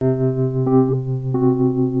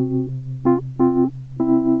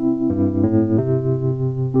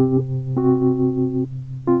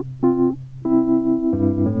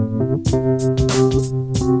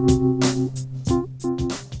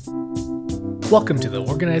Welcome to the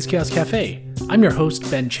Organized Chaos Cafe. I'm your host,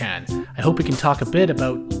 Ben Chan. I hope we can talk a bit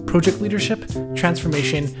about project leadership,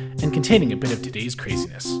 transformation, and containing a bit of today's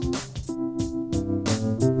craziness.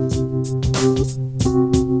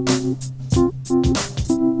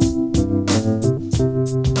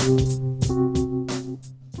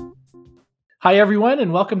 Hi, everyone,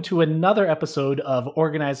 and welcome to another episode of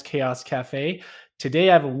Organized Chaos Cafe.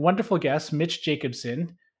 Today, I have a wonderful guest, Mitch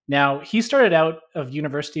Jacobson. Now, he started out of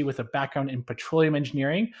university with a background in petroleum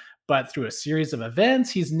engineering, but through a series of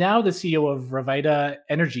events, he's now the CEO of Revita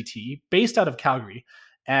Energy Tea, based out of Calgary.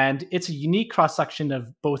 And it's a unique cross-section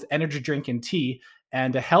of both energy drink and tea,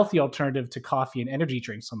 and a healthy alternative to coffee and energy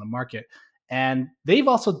drinks on the market. And they've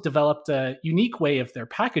also developed a unique way of their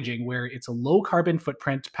packaging where it's a low carbon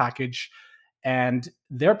footprint package, and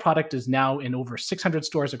their product is now in over 600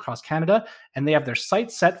 stores across Canada, and they have their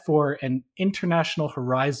sights set for an international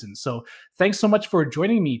horizon. So thanks so much for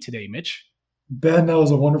joining me today, Mitch. Ben, that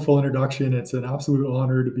was a wonderful introduction. It's an absolute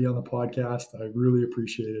honor to be on the podcast. I really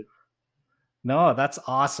appreciate it. No, that's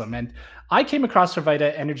awesome. And I came across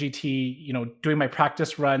Revita Energy Tea, doing my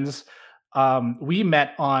practice runs. We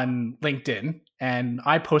met on LinkedIn, and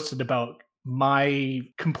I posted about my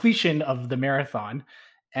completion of the marathon.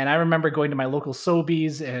 And I remember going to my local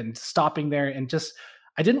Sobeys and stopping there and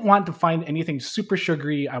I didn't want to find anything super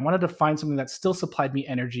sugary. I wanted to find something that still supplied me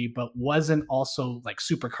energy, but wasn't also like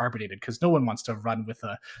super carbonated, because no one wants to run with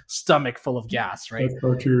a stomach full of gas, right? That's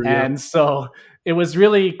so true. And so it was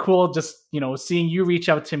really cool just, seeing you reach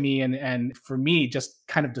out to me and for me, just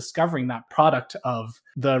kind of discovering that product of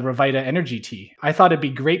the Revita Energy Tea. I thought it'd be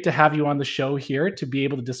great to have you on the show here to be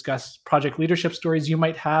able to discuss project leadership stories you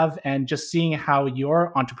might have and just seeing how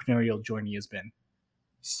your entrepreneurial journey has been.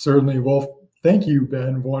 Certainly. Well, thank you,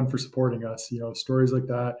 Ben, one, for supporting us. Stories like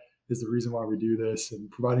that is the reason why we do this, and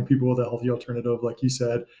providing people with a healthy alternative. Like you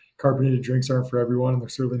said, carbonated drinks aren't for everyone, and they're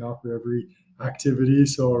certainly not for every activity.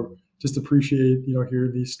 So just appreciate,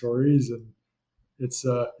 hearing these stories, and it's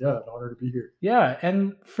an honor to be here. Yeah.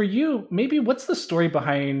 And for you, maybe what's the story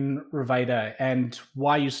behind Revita and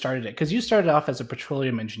why you started it? Because you started off as a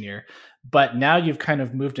petroleum engineer, but now you've kind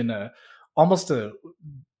of moved in almost a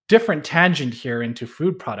different tangent here into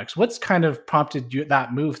food products. What's kind of prompted you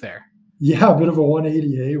that move there? Yeah, a bit of a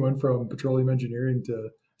 180. Went from petroleum engineering to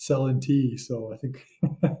selling tea. So I think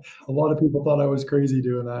a lot of people thought I was crazy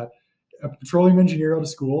doing that. A petroleum engineer out of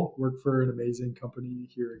school, worked for an amazing company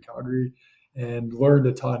here in Calgary and learned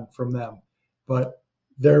a ton from them. But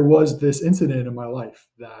there was this incident in my life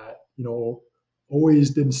that,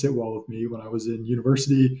 always didn't sit well with me. When I was in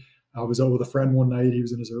university, I was out with a friend one night. He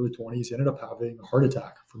was in his early 20s. He ended up having a heart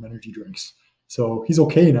attack from energy drinks. So he's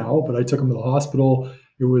okay now, but I took him to the hospital.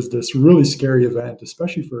 It was this really scary event,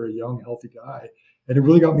 especially for a young, healthy guy. And it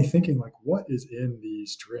really got me thinking, like, what is in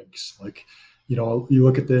these drinks? Like, you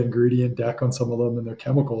look at the ingredient deck on some of them and they're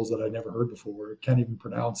chemicals that I never heard before. Can't even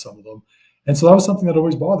pronounce some of them. And so that was something that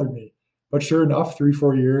always bothered me. But sure enough,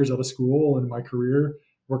 3-4 years out of school and my career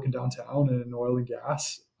working downtown in oil and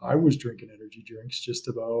gas, I was drinking energy drinks just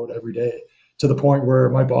about every day, to the point where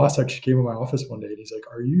my boss actually came in my office one day and he's like,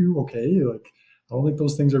 "Are you okay? Like, I don't think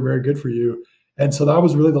those things are very good for you." And so that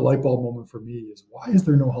was really the light bulb moment for me, is why is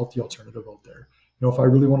there no healthy alternative out there? If I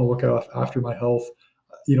really want to look after my health,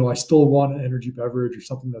 I still want an energy beverage or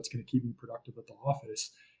something that's going to keep me productive at the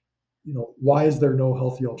office. Why is there no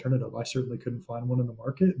healthy alternative? I certainly couldn't find one in the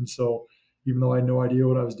market. And so even though I had no idea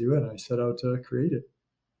what I was doing, I set out to create it.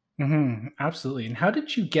 Mm-hmm, absolutely. And how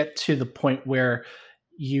did you get to the point where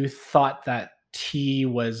you thought that tea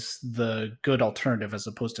was the good alternative as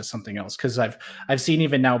opposed to something else? Because I've seen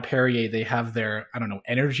even now Perrier, they have their, I don't know,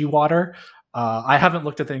 energy water. I haven't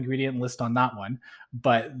looked at the ingredient list on that one,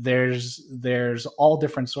 but there's all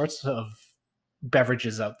different sorts of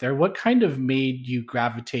beverages out there. What kind of made you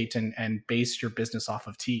gravitate and base your business off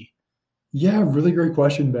of tea? Yeah, really great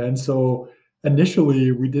question, Ben. So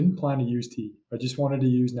initially, we didn't plan to use tea. I just wanted to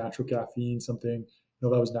use natural caffeine, something that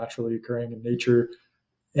was naturally occurring in nature.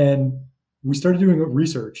 And we started doing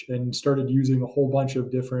research and started using a whole bunch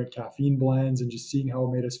of different caffeine blends and just seeing how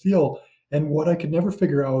it made us feel. And what I could never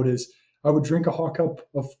figure out is I would drink a hot cup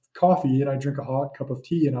of coffee and I drink a hot cup of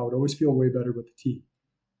tea, and I would always feel way better with the tea.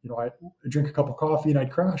 I drink a cup of coffee and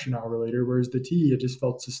I'd crash an hour later, whereas the tea, it just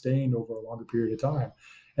felt sustained over a longer period of time.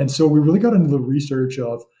 And so we really got into the research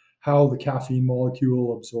of how the caffeine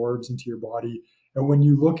molecule absorbs into your body. And when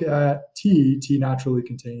you look at tea naturally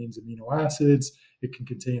contains amino acids. It can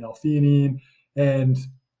contain L-theanine and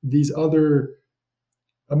these other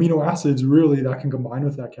amino acids really that can combine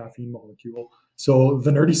with that caffeine molecule. So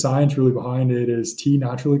the nerdy science really behind it is tea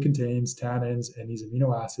naturally contains tannins and these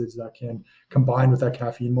amino acids that can combine with that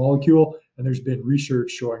caffeine molecule. And there's been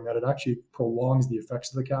research showing that it actually prolongs the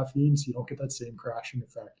effects of the caffeine, so you don't get that same crashing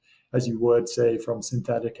effect as you would say from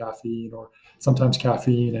synthetic caffeine or sometimes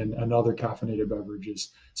caffeine and other caffeinated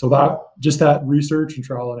beverages. So that research and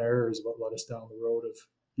trial and error is what led us down the road of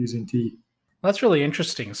using tea. That's really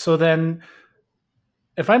interesting. So then,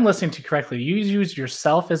 if I'm listening to you correctly, you use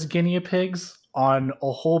yourself as guinea pigs on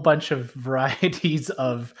a whole bunch of varieties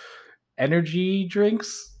of energy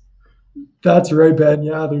drinks. That's right, Ben.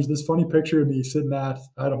 Yeah, there's this funny picture of me sitting at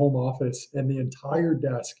a home office, and the entire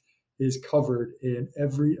desk is covered in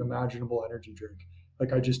every imaginable energy drink.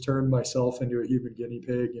 Like I just turned myself into a human guinea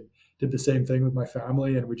pig and did the same thing with my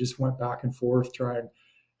family, and we just went back and forth trying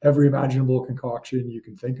every imaginable concoction you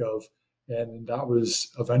can think of, and that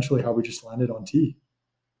was eventually how we just landed on tea.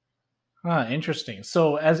 Interesting.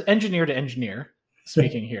 So, as engineer to engineer,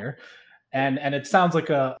 speaking here, and it sounds like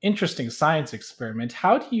a interesting science experiment.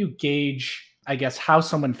 How do you gauge, I guess, how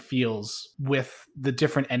someone feels with the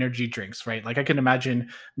different energy drinks, right? Like I can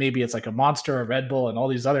imagine maybe it's like a Monster, a Red Bull, and all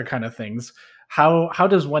these other kind of things. How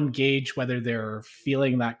does one gauge whether they're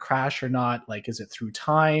feeling that crash or not? Like, is it through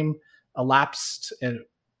time elapsed? And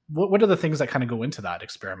what are the things that kind of go into that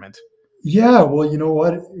experiment? Yeah, well, you know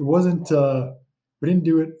what? It wasn't. We didn't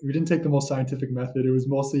do it. We didn't take the most scientific method. It was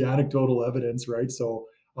mostly anecdotal evidence, right? So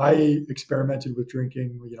I experimented with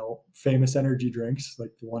drinking, famous energy drinks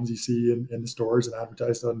like the ones you see in the stores and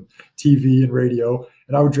advertised on TV and radio,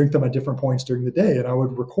 and I would drink them at different points during the day, and I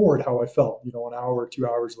would record how I felt, an hour or 2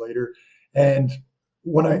 hours later. And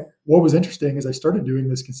what was interesting is I started doing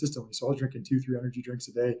this consistently. So I was drinking 2, 3 energy drinks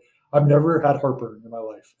a day. I've never had heartburn in my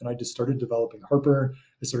life, and I just started developing heartburn.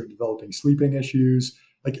 I started developing sleeping issues.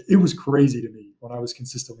 Like it was crazy to me when I was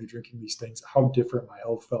consistently drinking these things, how different my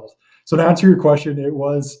health felt. So to answer your question, there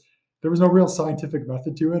was no real scientific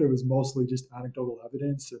method to it. It was mostly just anecdotal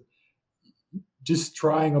evidence and just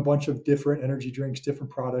trying a bunch of different energy drinks,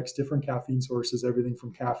 different products, different caffeine sources, everything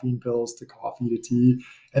from caffeine pills to coffee to tea,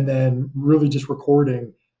 and then really just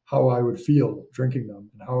recording how I would feel drinking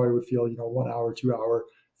them and how I would feel, 1 hour, 2 hour,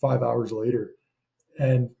 5 hours later.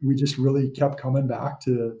 And we just really kept coming back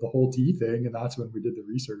to the whole tea thing. And that's when we did the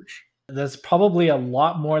research. There's probably a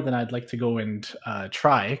lot more than I'd like to go and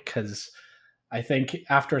try because I think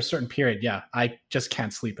after a certain period, yeah, I just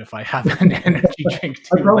can't sleep if I have an energy drink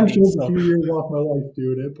I too probably late. should have So a few years off my life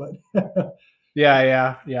doing it, but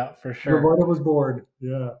yeah, for sure. provided I was bored.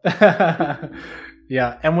 Yeah.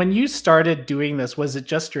 Yeah. And when you started doing this, was it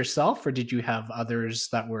just yourself or did you have others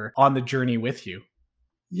that were on the journey with you?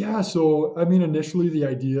 Yeah. So, I mean, initially the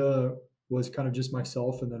idea was kind of just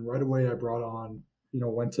myself. And then right away I brought on,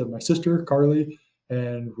 went to my sister, Carly,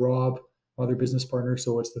 and Rob, my other business partner.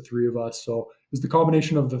 So it's the three of us. So it was the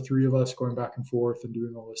combination of the three of us going back and forth and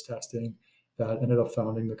doing all this testing that ended up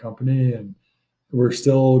founding the company. And we're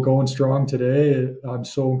still going strong today. I'm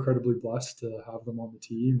so incredibly blessed to have them on the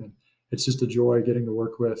team. And it's just a joy getting to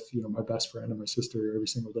work with, my best friend and my sister every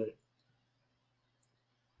single day.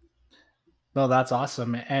 No, that's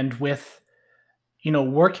awesome. And with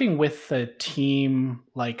working with a team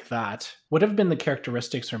like that, what have been the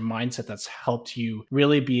characteristics or mindset that's helped you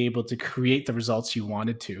really be able to create the results you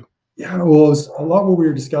wanted to? Yeah, well, it was a lot what we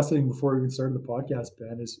were discussing before we even started the podcast,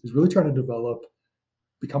 Ben, is really trying to develop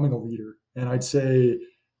becoming a leader. And I'd say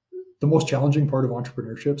the most challenging part of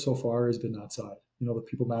entrepreneurship so far has been that side, the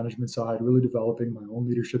people management side, really developing my own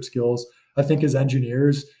leadership skills. I think as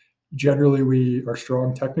engineers, generally we are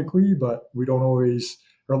strong technically, but we don't always,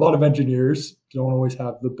 or a lot of engineers don't always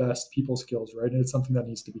have the best people skills, right? And it's something that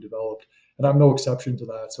needs to be developed. And I'm no exception to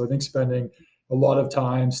that. So I think spending a lot of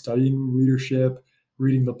time studying leadership,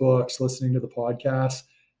 reading the books, listening to the podcasts,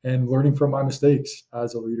 and learning from my mistakes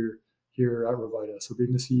as a leader here at Revita. So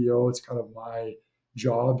being the CEO, it's kind of my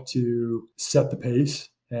job to set the pace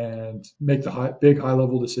and make the big high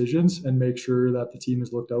level decisions and make sure that the team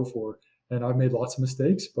is looked out for. And I've made lots of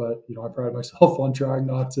mistakes, but I pride myself on trying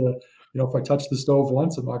not to, if I touch the stove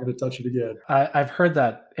once, I'm not going to touch it again. I've heard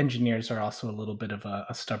that engineers are also a little bit of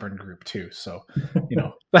a stubborn group too. So,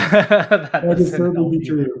 that That could doesn't certainly help be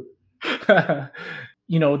true.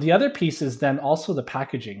 The other piece is then also the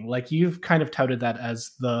packaging. Like you've kind of touted that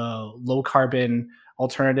as the low carbon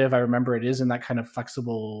alternative. I remember it is in that kind of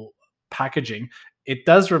flexible packaging. It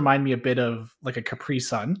does remind me a bit of like a Capri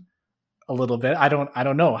Sun, a little bit. I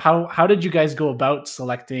don't know. How did you guys go about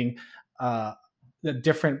selecting the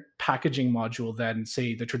different packaging module than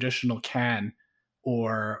say the traditional can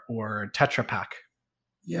or Tetra Pak?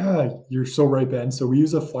 Yeah, you're so right, Ben. So we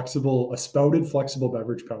use a spouted flexible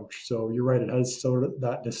beverage pouch. So you're right, it has sort of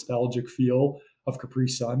that nostalgic feel of Capri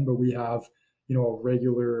Sun, but we have, a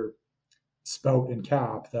regular spout and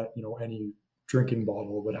cap that, any drinking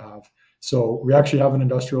bottle would have. So we actually have an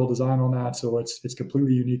industrial design on that. So it's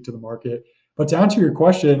completely unique to the market. But to answer your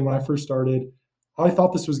question, when I first started, I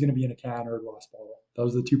thought this was going to be in a can or a glass bottle.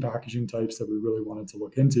 Those are the two packaging types that we really wanted to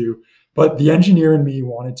look into. But the engineer in me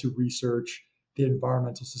wanted to research the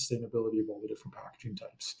environmental sustainability of all the different packaging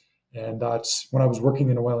types. And that's when I was working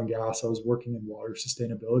in oil and gas, I was working in water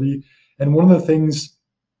sustainability. And one of the things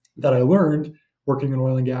that I learned working in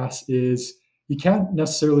oil and gas is you can't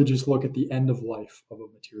necessarily just look at the end of life of a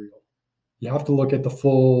material. You have to look at the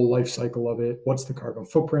full life cycle of it. What's the carbon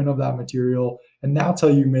footprint of that material? And that's how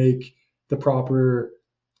you make the proper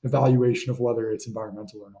evaluation of whether it's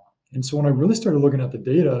environmental or not. And so when I really started looking at the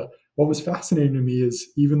data, what was fascinating to me is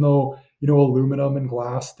even though aluminum and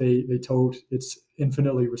glass they tote it's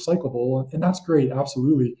infinitely recyclable, and that's great,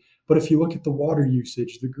 absolutely. But if you look at the water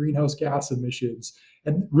usage, the greenhouse gas emissions,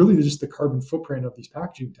 and really just the carbon footprint of these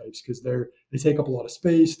packaging types, because they take up a lot of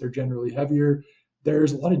space, they're generally heavier,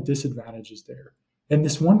 there's a lot of disadvantages there. And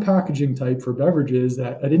this one packaging type for beverages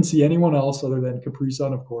that I didn't see anyone else other than Capri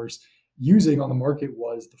Sun, of course, using on the market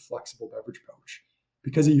was the flexible beverage pouch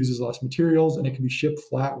because it uses less materials and it can be shipped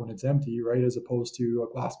flat when it's empty, right? As opposed to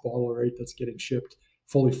a glass bottle, right? That's getting shipped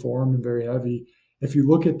fully formed and very heavy. If you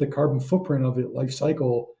look at the carbon footprint of it, life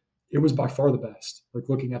cycle, it was by far the best. Like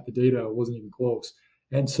looking at the data, it wasn't even close.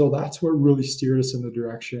 And so that's what really steered us in the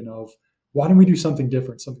direction of why don't we do something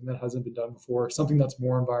different, something that hasn't been done before, something that's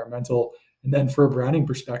more environmental. And then for a branding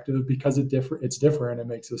perspective, because it's different, it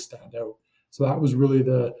makes us stand out. So that was really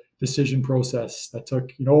the decision process that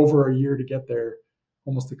took over a year to get there,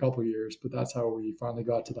 almost a couple of years. But that's how we finally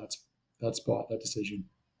got to that spot, that decision.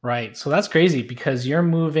 Right. So that's crazy because you're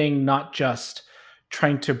moving not just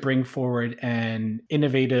trying to bring forward an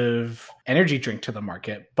innovative energy drink to the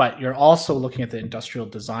market, but you're also looking at the industrial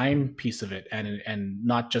design piece of it and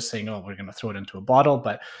not just saying, oh, we're going to throw it into a bottle,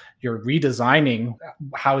 but you're redesigning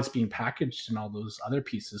how it's being packaged and all those other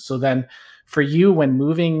pieces. So then for you, when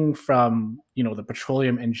moving from, the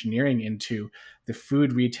petroleum engineering into the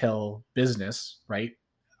food retail business, right?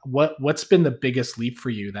 What's been the biggest leap for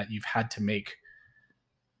you that you've had to make?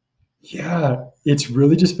 Yeah, it's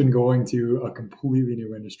really just been going to a completely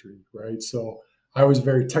new industry, right? So I was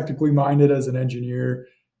very technically minded as an engineer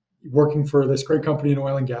working for this great company in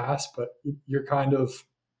oil and gas, but you're kind of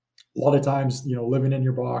a lot of times, living in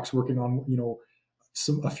your box, working on,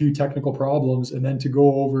 a few technical problems, and then to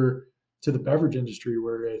go over to the beverage industry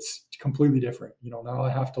where it's completely different. Now I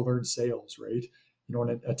have to learn sales, right?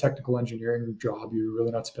 In a technical engineering job, you're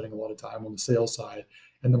really not spending a lot of time on the sales side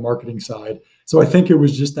and the marketing side. So I think it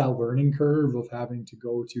was just that learning curve of having to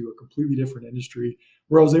go to a completely different industry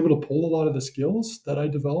where I was able to pull a lot of the skills that I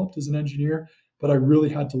developed as an engineer, but I really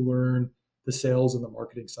had to learn the sales and the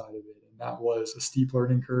marketing side of it. And that was a steep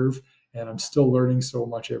learning curve. And I'm still learning so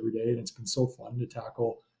much every day. And it's been so fun to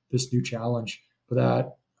tackle this new challenge.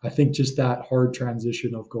 But I think just that hard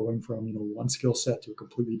transition of going from, one skill set to a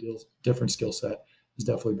completely different skill set has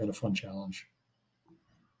definitely been a fun challenge.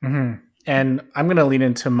 Mm-hmm. And I'm going to lean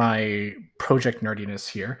into my project nerdiness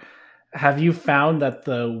here. Have you found that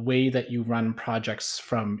the way that you run projects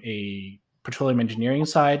from a petroleum engineering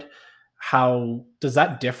side, how does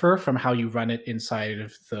that differ from how you run it inside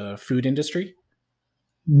of the food industry?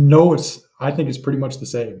 No, I think it's pretty much the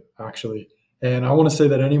same, actually. And I want to say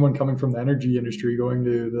that anyone coming from the energy industry going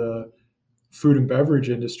to the food and beverage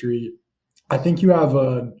industry, I think you have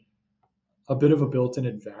a bit of a built-in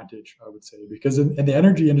advantage, I would say, because in the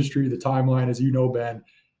energy industry, the timeline, as you know, Ben,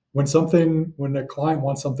 when a client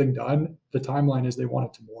wants something done, the timeline is they want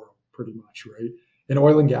it tomorrow, pretty much, right? In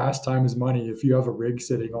oil and gas, time is money. If you have a rig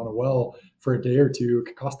sitting on a well for a day or two, it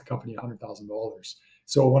could cost the company $100,000.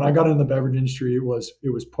 So when I got in the beverage industry, it was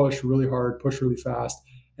push really hard, push really fast.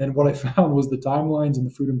 And what I found was the timelines in the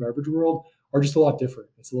food and beverage world are just a lot different.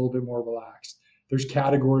 It's a little bit more relaxed. There's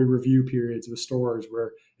category review periods with stores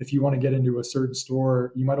where if you want to get into a certain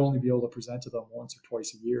store, you might only be able to present to them once or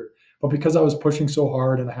twice a year. But because I was pushing so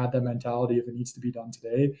hard and I had that mentality of it needs to be done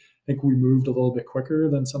today, I think we moved a little bit quicker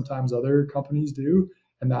than sometimes other companies do.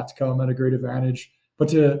 And that's come at a great advantage. But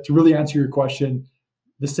to really answer your question,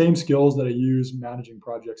 the same skills that I use managing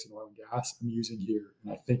projects in oil and gas, I'm using here.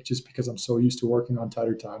 And I think just because I'm so used to working on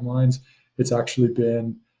tighter timelines, it's actually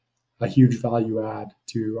been a huge value add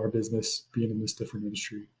to our business being in this different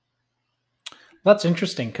industry. That's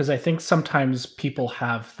interesting because I think sometimes people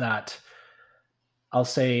have that, I'll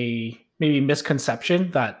say, maybe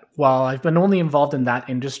misconception that, well, I've been only involved in that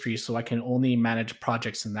industry, so I can only manage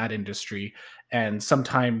projects in that industry. And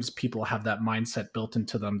sometimes people have that mindset built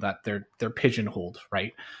into them that they're pigeonholed,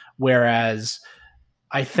 right? Whereas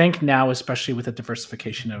I think now, especially with the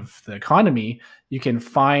diversification of the economy, you can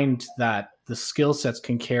find that the skill sets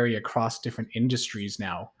can carry across different industries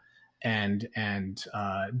now, and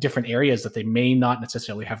different areas that they may not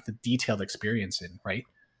necessarily have the detailed experience in, right?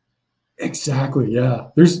 Exactly. Yeah.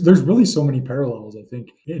 There's really so many parallels, I think,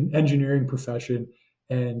 in engineering profession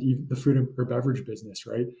and even the food or beverage business,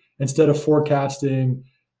 right? Instead of forecasting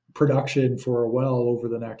production for a well over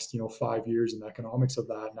the next, 5 years and the economics of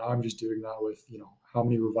that, now I'm just doing that with, how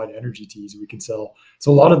many Revita energy teas we can sell.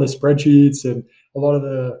 So a lot of the spreadsheets and a lot of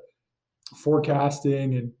the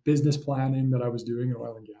forecasting and business planning that I was doing in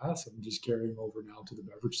oil and gas, I'm just carrying over now to the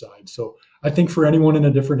beverage side. So I think for anyone in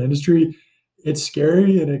a different industry, it's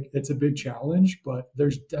scary and it's a big challenge, but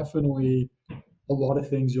there's definitely a lot of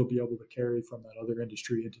things you'll be able to carry from that other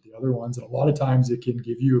industry into the other ones. And a lot of times it can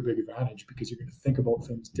give you a big advantage because you're going to think about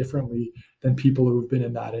things differently than people who have been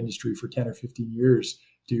in that industry for 10 or 15 years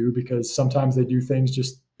do, because sometimes they do things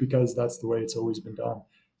just because that's the way it's always been done.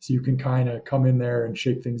 So you can kind of come in there and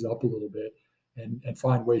shake things up a little bit and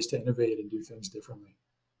find ways to innovate and do things differently.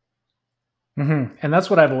 And that's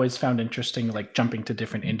what I've always found interesting, like jumping to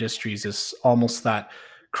different industries is almost that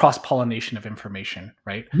cross pollination of information,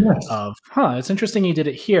 right? Yes. Of, it's interesting you did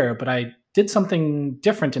it here, but I did something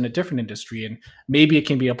different in a different industry, and maybe it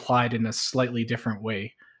can be applied in a slightly different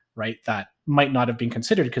way, right? That might not have been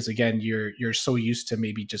considered because again, you're so used to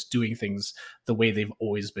maybe just doing things the way they've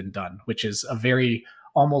always been done, which is a very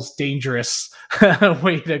almost dangerous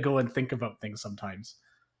way to go and think about things sometimes.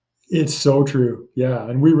 It's so true. Yeah.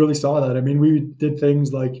 And we really saw that. I mean, we did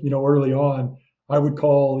things like, early on, I would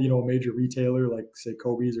call, a major retailer like say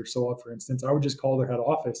Kobe's or So Up, for instance. I would just call their head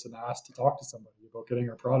office and ask to talk to somebody about getting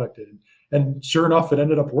our product in. And sure enough, it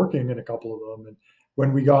ended up working in a couple of them. And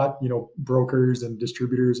when we got, brokers and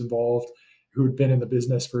distributors involved who had been in the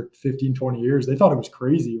business for 15, 20 years, they thought it was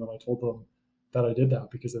crazy when I told them that I did that,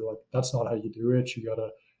 because they're like, that's not how you do it. You got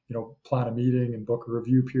to, plan a meeting and book a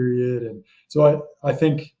review period. And so I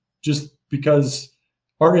think just because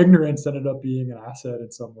our ignorance ended up being an asset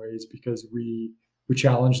in some ways, because we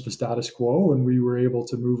challenged the status quo and we were able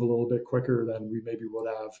to move a little bit quicker than we maybe would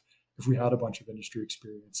have if we had a bunch of industry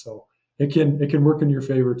experience. So it can work in your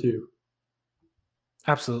favor too.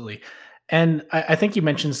 Absolutely. And I think you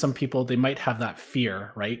mentioned some people, they might have that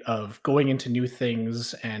fear, right, of going into new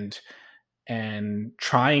things and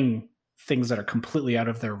trying things that are completely out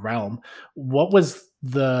of their realm. What was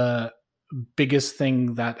the biggest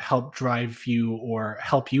thing that helped drive you or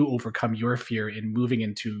help you overcome your fear in moving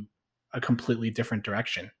into a completely different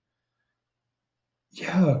direction?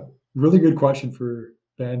 Yeah, really good question for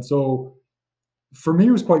Ben. So for me,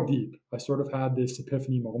 it was quite deep. I sort of had this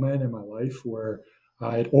epiphany moment in my life where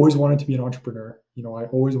I'd always wanted to be an entrepreneur. I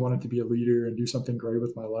always wanted to be a leader and do something great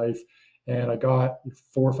with my life. And I got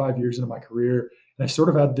 4 or 5 years into my career, and I sort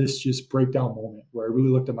of had this just breakdown moment where I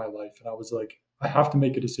really looked at my life and I was like, I have to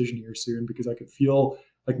make a decision here soon, because I could feel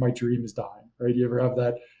like my dream is dying. Right? You ever have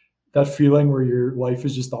that feeling where your life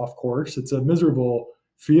is just off course? It's a miserable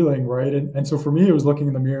feeling, right? And so for me, it was looking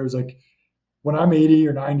in the mirror. It was like, when I'm 80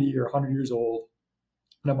 or 90 or 100 years old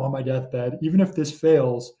and I'm on my deathbed, even if this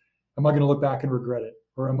fails, am I going to look back and regret it?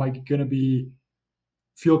 Or am I going to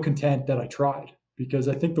feel content that I tried? Because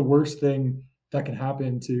I think the worst thing that can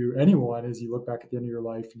happen to anyone is you look back at the end of your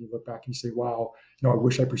life and you look back and you say, wow, I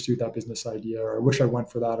wish I pursued that business idea, or I wish I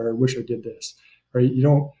went for that, or I wish I did this, right? You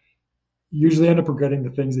don't usually end up regretting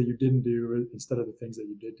the things that you didn't do instead of the things that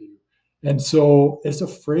you did do. And so, as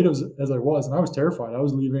afraid as I was, and I was terrified, I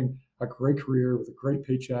was leaving a great career with a great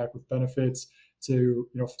paycheck with benefits to,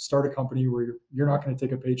 start a company where you're not going to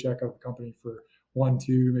take a paycheck out of the company for 1,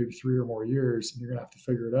 2, maybe 3 or more years, and you're going to have to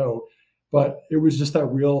figure it out. But it was just that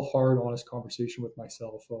real hard, honest conversation with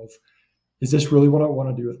myself of, is this really what I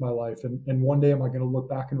want to do with my life? And one day, am I going to look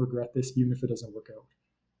back and regret this, even if it doesn't work out?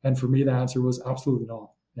 And for me, the answer was absolutely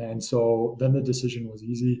not. And so then the decision was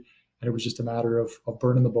easy. And it was just a matter of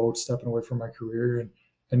burning the boat, stepping away from my career,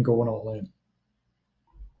 and going all in.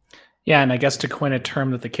 Yeah, and I guess to coin a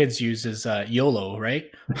term that the kids use is YOLO, right?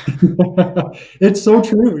 It's so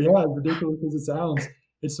true. Yeah, as ridiculous as it sounds,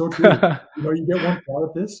 it's so true. You get one shot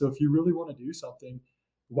at this. So if you really want to do something,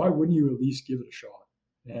 why wouldn't you at least give it a shot?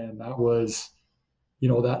 And that was,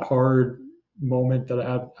 that hard moment that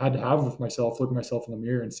I had to have with myself, look at myself in the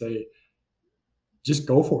mirror and say, just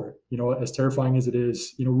go for it. As terrifying as it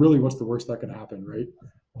is, really what's the worst that can happen, right?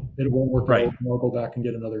 It won't work Right. out, and I'll go back and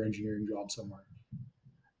get another engineering job somewhere.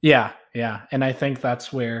 Yeah, yeah. And I think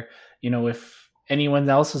that's where if anyone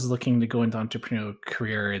else is looking to go into entrepreneurial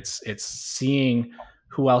career, it's seeing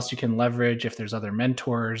who else you can leverage, if there's other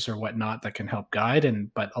mentors or whatnot that can help guide.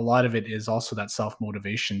 But a lot of it is also that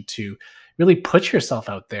self-motivation to really put yourself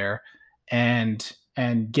out there and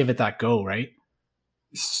give it that go, right?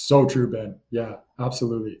 So true, Ben. Yeah,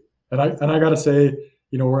 absolutely. And I gotta say,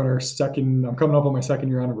 we're in our second. I'm coming up on my second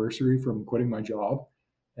year anniversary from quitting my job,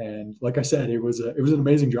 and like I said, it was an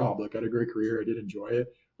amazing job. Like I had a great career. I did enjoy it,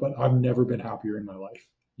 but I've never been happier in my life.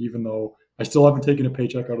 Even though I still haven't taken a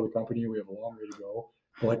paycheck out of the company, we have a long way to go.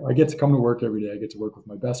 But like I get to come to work every day. I get to work with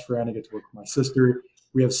my best friend. I get to work with my sister.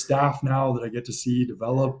 We have staff now that I get to see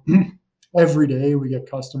develop every day. We get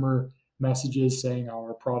customer messages saying how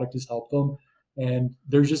our product has helped them, and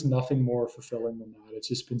there's just nothing more fulfilling than that. It's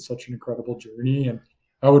just been such an incredible journey. And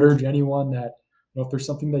I would urge anyone that, if there's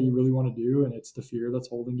something that you really want to do and it's the fear that's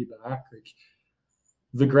holding you back, like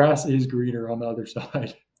the grass is greener on the other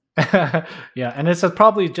side. Yeah, and it's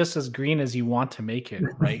probably just as green as you want to make it,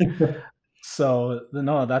 right? So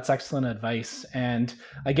no, that's excellent advice. And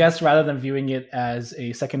I guess rather than viewing it as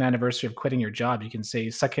a second anniversary of quitting your job, you can say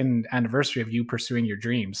second anniversary of you pursuing your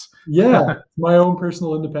dreams. Yeah, it's my own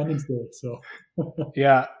personal Independence Day. So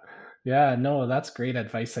Yeah. Yeah, no, that's great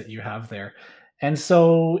advice that you have there. And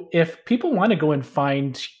so if people want to go and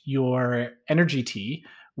find your energy tea,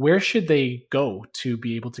 where should they go to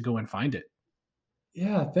be able to go and find it?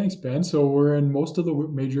 yeah, thanks, Ben. So we're in most of the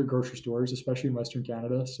major grocery stores, especially in Western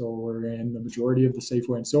Canada. So we're in the majority of the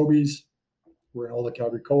Safeway and Sobeys. We're in all the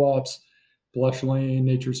Calgary co-ops, Blush Lane,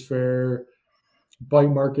 Nature's Fair, Bike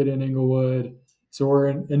Market in Inglewood. So we're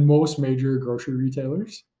in most major grocery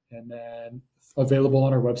retailers, and then available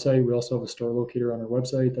on our website. We also have a store locator on our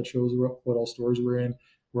website that shows what all stores we're in.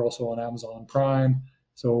 We're also on Amazon Prime.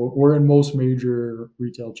 So we're in most major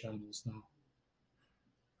retail channels now.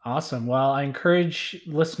 Awesome. Well, I encourage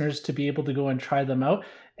listeners to be able to go and try them out.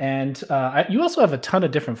 And you also have a ton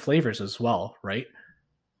of different flavors as well, right?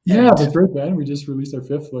 Yeah, And that's right, Ben. We just released our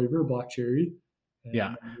fifth flavor, black cherry,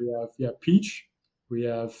 yeah. and we have peach. We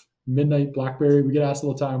have midnight blackberry. We get asked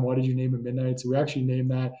all the time, "Why did you name it midnight?" So we actually named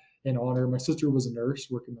that in honor. My sister was a nurse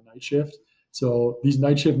working the night shift, so these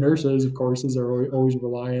night shift nurses, of course, are always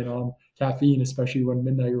relying on caffeine, especially when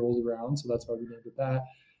midnight rolls around. So that's why we named it that.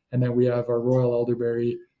 And then we have our royal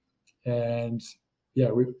elderberry, and yeah,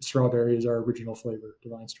 strawberry is our original flavor,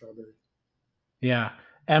 divine strawberry. Yeah.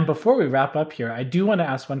 And before we wrap up here, I do want to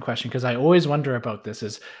ask one question because I always wonder about this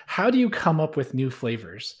is how do you come up with new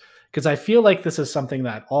flavors? Because I feel like this is something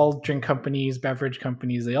that all drink companies, beverage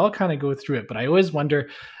companies, they all kind of go through it. But I always wonder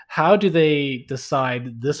how do they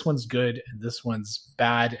decide this one's good and this one's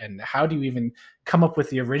bad? And how do you even come up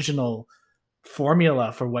with the original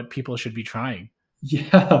formula for what people should be trying?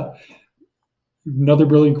 Yeah, another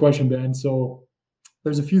brilliant question, Ben. So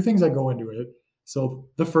there's a few things that go into it. So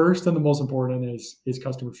the first and the most important is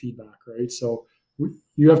customer feedback, right? So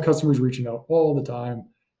you have customers reaching out all the time,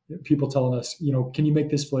 people telling us, can you make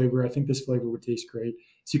this flavor? I think this flavor would taste great.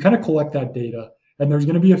 So you kind of collect that data, and there's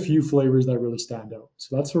going to be a few flavors that really stand out.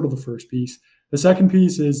 So that's sort of the first piece. The second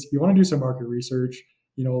piece is you want to do some market research.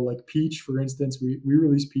 Like peach, for instance, we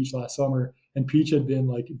released peach last summer, and peach had been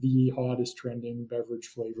like the hottest trending beverage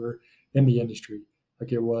flavor in the industry.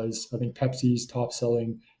 Like it was, I think, Pepsi's top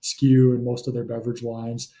selling SKU in most of their beverage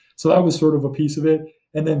lines. So that was sort of a piece of it.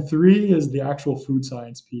 And then three is the actual food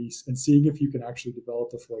science piece and seeing if you can actually develop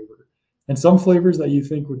the flavor. And some flavors that you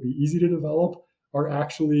think would be easy to develop are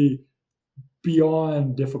actually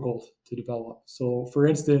beyond difficult to develop. So, for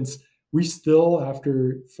instance, we still,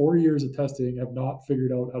 after 4 years of testing, have not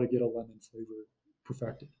figured out how to get a lemon flavor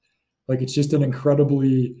perfected. Like it's just an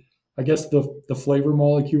incredibly, I guess the flavor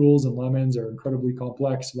molecules in lemons are incredibly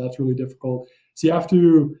complex. So that's really difficult. So you have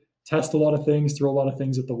to test a lot of things, throw a lot of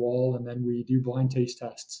things at the wall, and then we do blind taste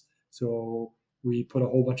tests. So we put a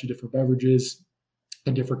whole bunch of different beverages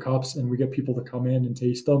in different cups, and we get people to come in and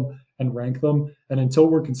taste them and rank them. And until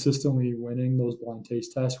we're consistently winning those blind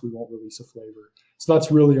taste tests, we won't release a flavor. So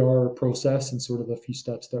that's really our process and sort of the few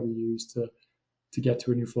steps that we use to get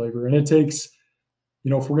to a new flavor. And it takes,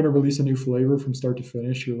 if we're going to release a new flavor from start to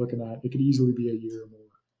finish, you're looking at it could easily be a year or more.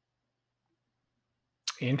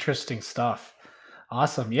 Interesting stuff.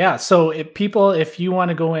 Awesome. Yeah. So if you want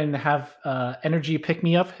to go and have energy pick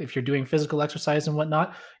me up, if you're doing physical exercise and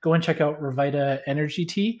whatnot, go and check out Revita Energy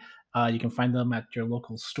Tea. You can find them at your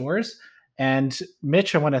local stores. And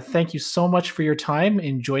Mitch, I want to thank you so much for your time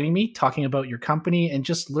in joining me, talking about your company and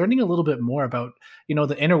just learning a little bit more about,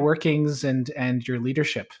 the inner workings and your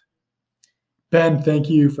leadership. Ben, thank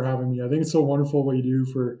you for having me. I think it's so wonderful what you do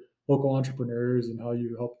for local entrepreneurs and how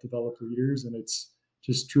you help develop leaders. And it's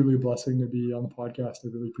just truly a blessing to be on the podcast. I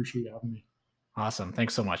really appreciate you having me. Awesome.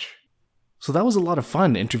 Thanks so much. So that was a lot of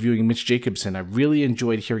fun interviewing Mitch Jacobson. I really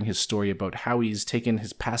enjoyed hearing his story about how he's taken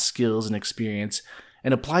his past skills and experience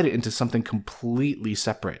and applied it into something completely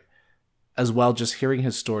separate, as well just hearing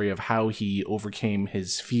his story of how he overcame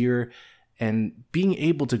his fear and being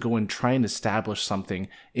able to go and try and establish something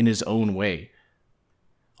in his own way.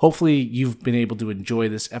 Hopefully you've been able to enjoy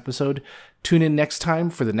this episode. Tune in next time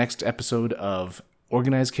for the next episode of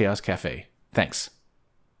Organized Chaos Cafe. Thanks.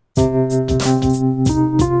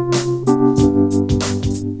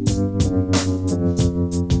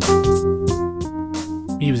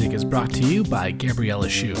 Music is brought to you by Gabriella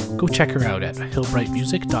Shu. Go check her out at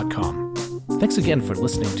hillbrightmusic.com. Thanks again for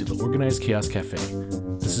listening to the Organized Chaos Cafe.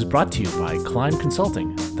 This is brought to you by Climb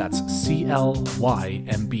Consulting. That's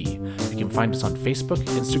CLYMB. You can find us on Facebook,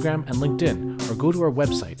 Instagram, and LinkedIn, or go to our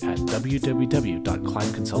website at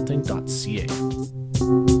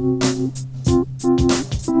www.climbconsulting.ca.